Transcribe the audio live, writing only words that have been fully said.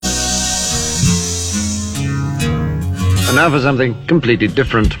And now for something completely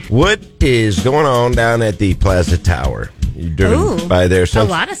different. What is going on down at the Plaza Tower? You've driven by there. A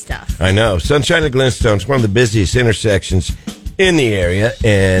lot of stuff. I know. Sunshine and Glenstone is one of the busiest intersections in the area.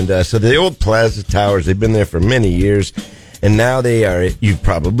 And so the old Plaza Towers, they've been there for many years. And now they are, you've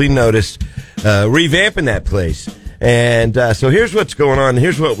probably noticed, revamping that place. And so here's what's going on.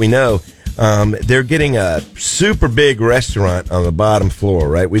 Here's what we know. They're getting a super big restaurant on the bottom floor,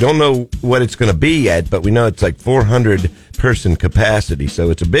 right? We don't know what it's going to be yet, but we know it's like 400 person capacity. So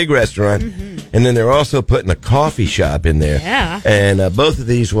it's a big restaurant. Mm-hmm. And then they're also putting a coffee shop in there. Yeah. And both of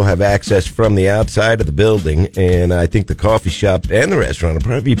these will have access from the outside of the building. And I think the coffee shop and the restaurant will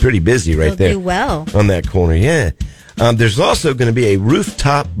probably be pretty busy right there. They'll do well. On that corner, yeah. There's also going to be a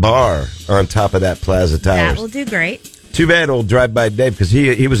rooftop bar on top of that Plaza Towers. That will do great. Too bad old Drive-By Dave, because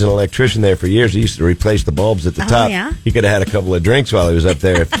he was an electrician there for years. He used to replace the bulbs at the top. Yeah? He could have had a couple of drinks while he was up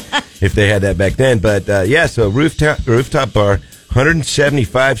there if they had that back then. But, so rooftop bar,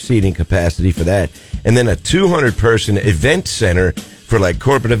 175 seating capacity for that. And then a 200-person event center for, like,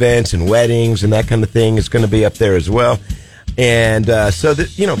 corporate events and weddings and that kind of thing is going to be up there as well. And so,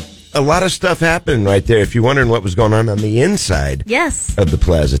 a lot of stuff happening right there. If you're wondering what was going on the inside of the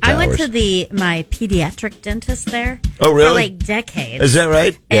Plaza Towers. I went to my pediatric dentist there. Oh, really? For like decades. Is that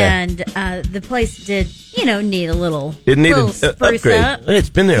right? Yeah. And the place did, need a little, spruce upgrade. up. It's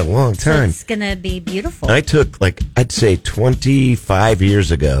been there a long time. So it's going to be beautiful. I took, I'd say 25 years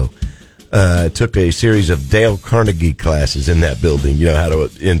ago, took a series of Dale Carnegie classes in that building. You know, how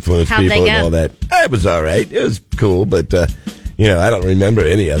to influence people and all that. It was all right. It was cool, but... I don't remember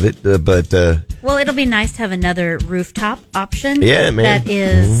any of it, but... Well, it'll be nice to have another rooftop option. Yeah, man. That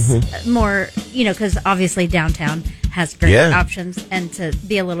is more, because obviously downtown has great options, and to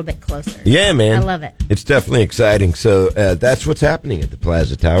be a little bit closer. Yeah, man. I love it. It's definitely exciting. So that's what's happening at the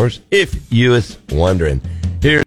Plaza Towers, if you was wondering.